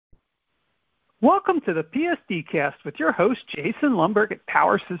Welcome to the PSD Cast with your host, Jason Lundberg at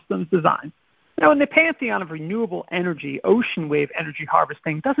Power Systems Design. Now, in the pantheon of renewable energy, ocean wave energy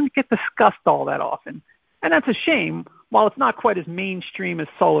harvesting doesn't get discussed all that often. And that's a shame, while it's not quite as mainstream as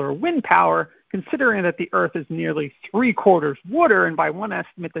solar or wind power, considering that the Earth is nearly 3/4 water, and by one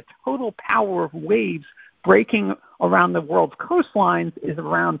estimate, the total power of waves breaking around the world's coastlines is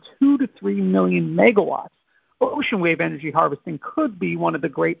around 2 to 3 million megawatts. Ocean wave energy harvesting could be one of the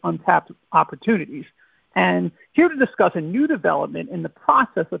great untapped opportunities. And here to discuss a new development in the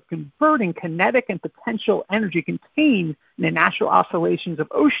process of converting kinetic and potential energy contained in the natural oscillations of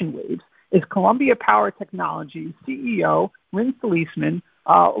ocean waves is Columbia Power Technologies CEO, Ryn Fleeseman,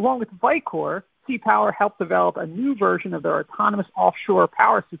 along with Vicor. CPower helped develop a new version of their autonomous offshore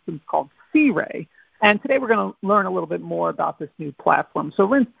power systems called Sea-Ray. And today we're going to learn a little bit more about this new platform. So,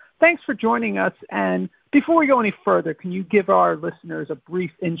 Ryn, thanks for joining us. And before we go any further, can you give our listeners a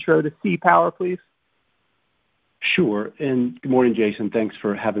brief intro to CPower, please? Sure. And good morning, Jason. Thanks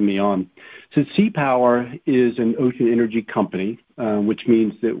for having me on. So CPower is an ocean energy company, which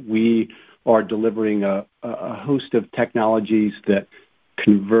means that we are delivering a host of technologies that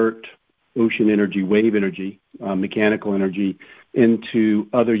convert ocean energy, wave energy, mechanical energy, into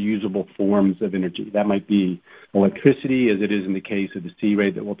other usable forms of energy. That might be electricity, as it is in the case of the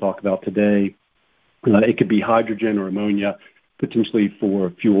Sea-Ray that we'll talk about today. It could be hydrogen or ammonia, potentially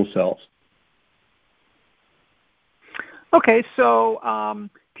for fuel cells. Okay, so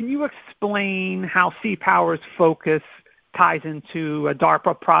can you explain how CPower's focus ties into a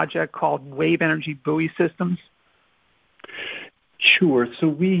DARPA project called Wave Energy Buoy Systems? Sure.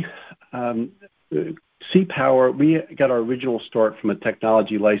 So CPower, we got our original start from a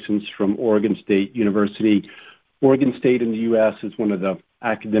technology license from Oregon State University. Oregon State in the U.S. is one of the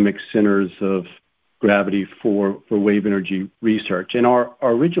academic centers of gravity for wave energy research. And our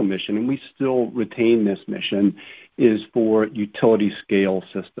original mission, and we still retain this mission, is for utility scale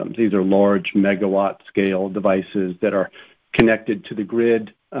systems. These are large megawatt scale devices that are connected to the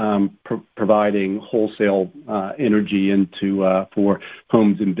grid, providing wholesale energy into for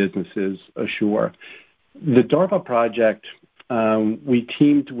homes and businesses ashore. The DARPA project, we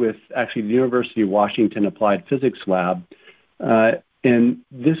teamed with actually the University of Washington Applied Physics Lab, and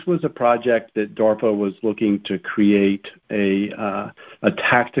this was a project that DARPA was looking to create a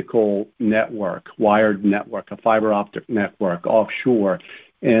tactical network, wired network, a fiber optic network offshore,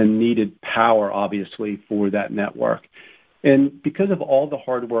 and needed power, obviously, for that network. And because of all the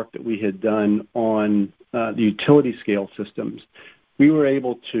hard work that we had done on the utility scale systems, we were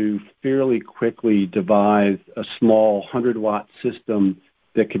able to fairly quickly devise a small 100-watt system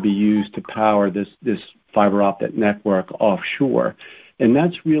that could be used to power this fiber optic network offshore. And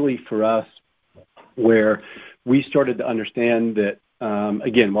that's really, for us, where we started to understand that,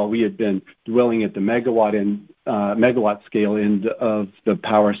 again, while we had been dwelling at the megawatt scale end of the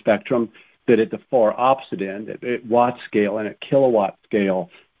power spectrum, that at the far opposite end, at watt scale and at kilowatt scale,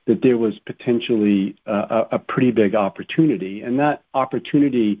 that there was potentially a pretty big opportunity. And that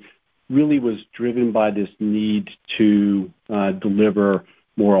opportunity really was driven by this need to deliver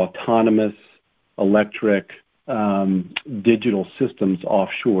more autonomous, electric, digital systems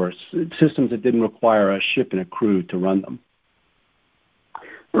offshore, systems that didn't require a ship and a crew to run them.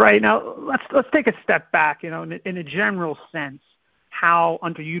 Right. Now, let's take a step back. In a general sense, how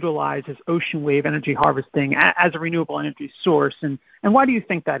underutilized is ocean wave energy harvesting as a renewable energy source, and why do you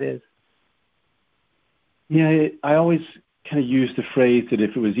think that is? Yeah, I always kind of use the phrase that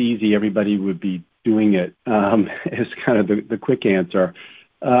if it was easy, everybody would be doing it, as kind of the quick answer.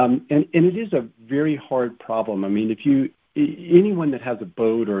 And it is a very hard problem. I mean, anyone that has a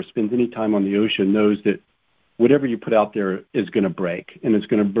boat or spends any time on the ocean knows that whatever you put out there is going to break, and it's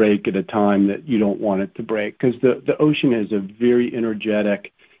going to break at a time that you don't want it to break, because the ocean is a very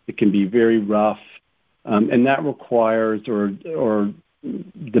energetic, it can be very rough, and that requires or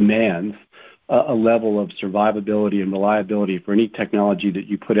demands a level of survivability and reliability for any technology that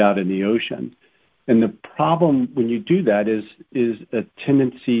you put out in the ocean. And the problem when you do that is a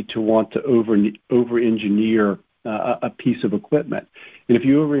tendency to want to over-engineer a piece of equipment. And if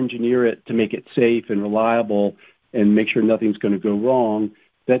you over-engineer it to make it safe and reliable and make sure nothing's going to go wrong,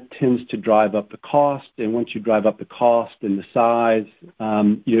 that tends to drive up the cost. And once you drive up the cost and the size,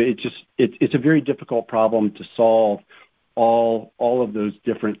 it's a very difficult problem to solve all of those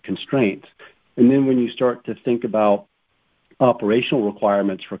different constraints. And then when you start to think about operational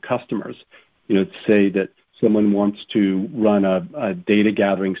requirements for customers, say that someone wants to run a data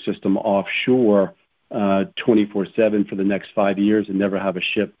gathering system offshore 24/7 for the next 5 years and never have a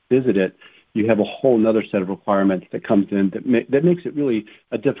ship visit it, you have a whole nother set of requirements that comes in that makes it really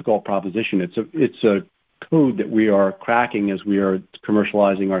a difficult proposition. It's a code that we are cracking as we are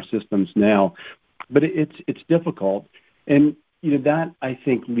commercializing our systems now, but it's difficult, and that I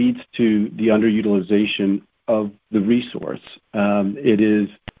think leads to the underutilization of the resource.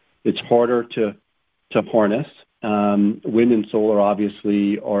 It's harder to harness. Wind and solar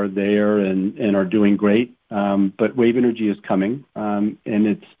obviously are there and are doing great, but wave energy is coming, and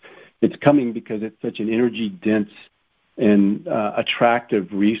it's coming because it's such an energy dense and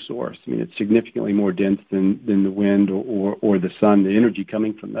attractive resource. I mean, it's significantly more dense than the wind or the sun, the energy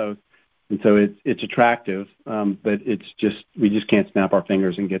coming from those. And so it's attractive, but we just can't snap our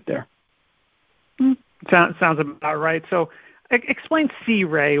fingers and get there. Sounds about right. So explain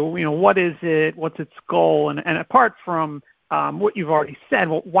C-Ray. What is it? What's its goal? And apart from what you've already said,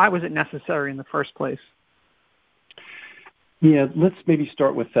 why was it necessary in the first place? Yeah, let's maybe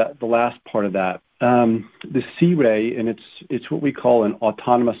start with the last part of that. The C-Ray, and it's what we call an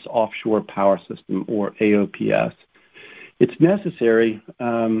autonomous offshore power system, or AOPS. It's necessary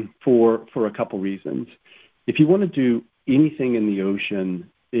for a couple reasons. If you want to do anything in the ocean,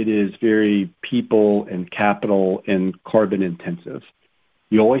 it is very people and capital and carbon intensive.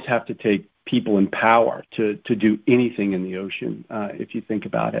 You always have to take people and power to do anything in the ocean, if you think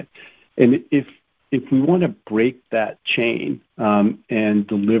about it. And if we want to break that chain and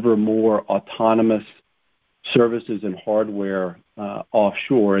deliver more autonomous services and hardware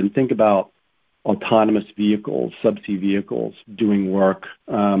offshore, and think about autonomous vehicles, subsea vehicles doing work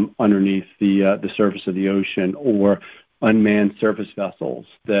underneath the surface of the ocean, or unmanned surface vessels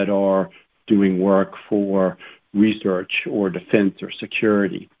that are doing work for research or defense or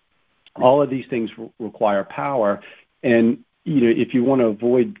security. All of these things require power, and if you want to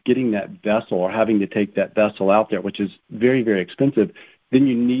avoid getting that vessel or having to take that vessel out there, which is very, very expensive, then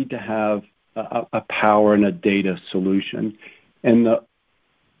you need to have a power and a data solution. And the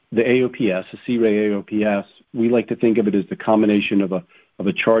AOPS, the C-Ray AOPS, we like to think of it as the combination of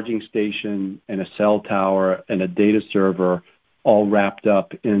a charging station and a cell tower and a data server all wrapped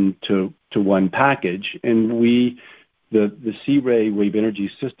up into one package. And the C-Ray wave energy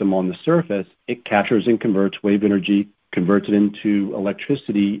system on the surface, it captures and converts wave energy, converts it into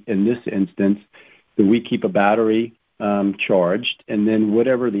electricity in this instance, that we keep a battery charged, and then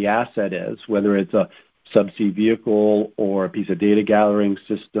whatever the asset is, whether it's a subsea vehicle or a piece of data gathering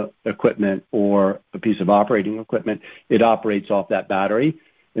system equipment or a piece of operating equipment, it operates off that battery.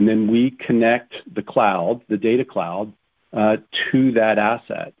 And then we connect the cloud, the data cloud, to that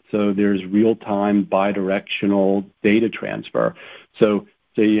asset. So there's real-time bidirectional data transfer. So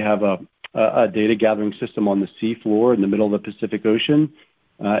you have a data gathering system on the seafloor in the middle of the Pacific Ocean.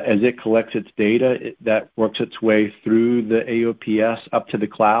 As it collects its data, that works its way through the AOPS up to the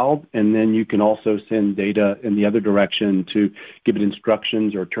cloud, and then you can also send data in the other direction to give it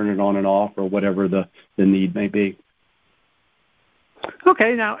instructions or turn it on and off or whatever the need may be.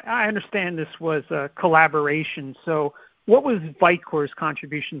 Okay, now I understand this was a collaboration. So what was Vicor's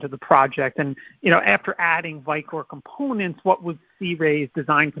contribution to the project? And after adding Vicor components, what was C-Ray's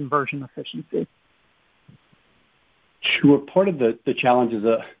design conversion efficiency? Sure. Part of the challenges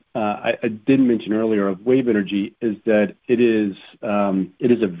I did mention earlier of wave energy is that it is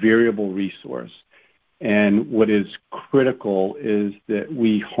a variable resource, and what is critical is that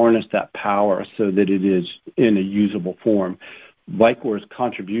we harness that power so that it is in a usable form. Vicor's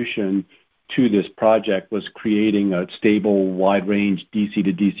contribution to this project was creating a stable, wide-range DC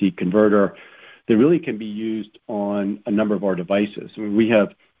to DC converter that really can be used on a number of our devices. I mean, we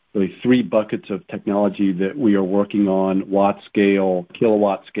have really three buckets of technology that we are working on: watt scale,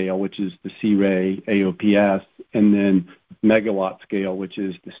 kilowatt scale, which is the C-Ray AOPS, and then megawatt scale, which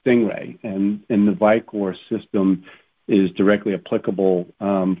is the Stingray. And the Vicor system is directly applicable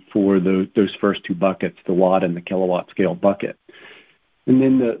for those first two buckets, the watt and the kilowatt scale bucket. And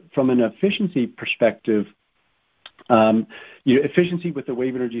then from an efficiency perspective, efficiency with the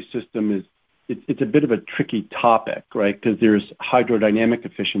wave energy system is it's a bit of a tricky topic, right? Because there's hydrodynamic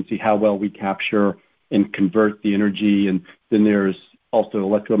efficiency, how well we capture and convert the energy, and then there's also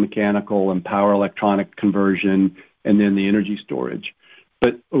electromechanical and power electronic conversion, and then the energy storage.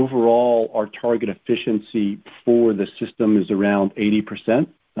 But overall, our target efficiency for the system is around 80%.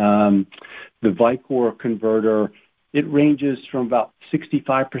 The Vicor converter, it ranges from about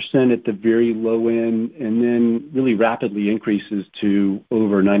 65% at the very low end, and then really rapidly increases to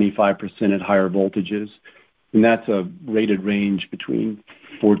over 95% at higher voltages. And that's a rated range between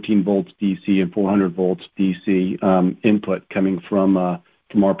 14 volts DC and 400 volts DC input coming from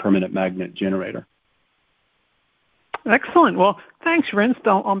our permanent magnet generator. Excellent. Well, thanks, Rinst.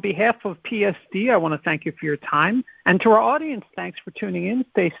 On behalf of PSD, I want to thank you for your time. And to our audience, thanks for tuning in.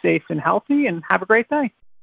 Stay safe and healthy, and have a great day.